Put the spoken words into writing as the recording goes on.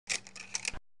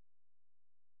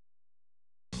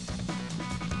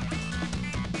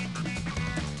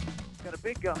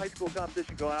big high school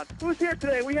competition going on. Who's here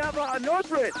today? We have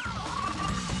Northridge.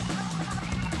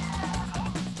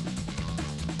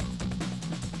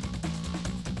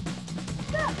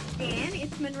 Dan,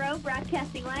 it's Monroe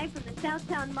broadcasting live from the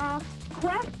Southtown Mall.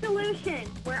 Quest Solution.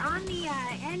 We're on the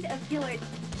end of Gillard.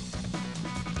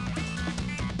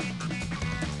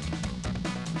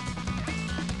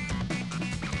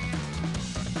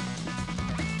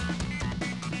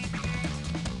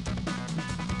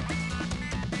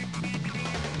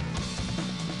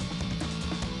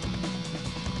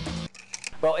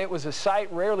 Well, it was a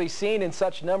sight rarely seen in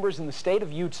such numbers in the state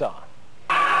of Utah.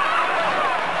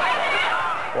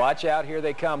 Watch out, here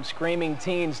they come. Screaming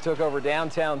teens took over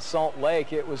downtown Salt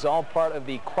Lake. It was all part of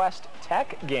the Quest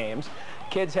Tech Games.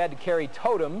 Kids had to carry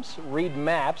totems, read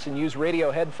maps, and use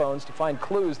radio headphones to find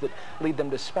clues that lead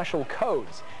them to special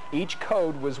codes. Each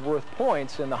code was worth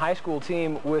points, and the high school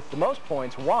team with the most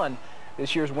points won.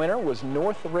 This year's winner was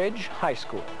Northridge High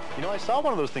School. You know, I saw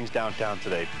one of those things downtown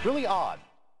today. Really odd.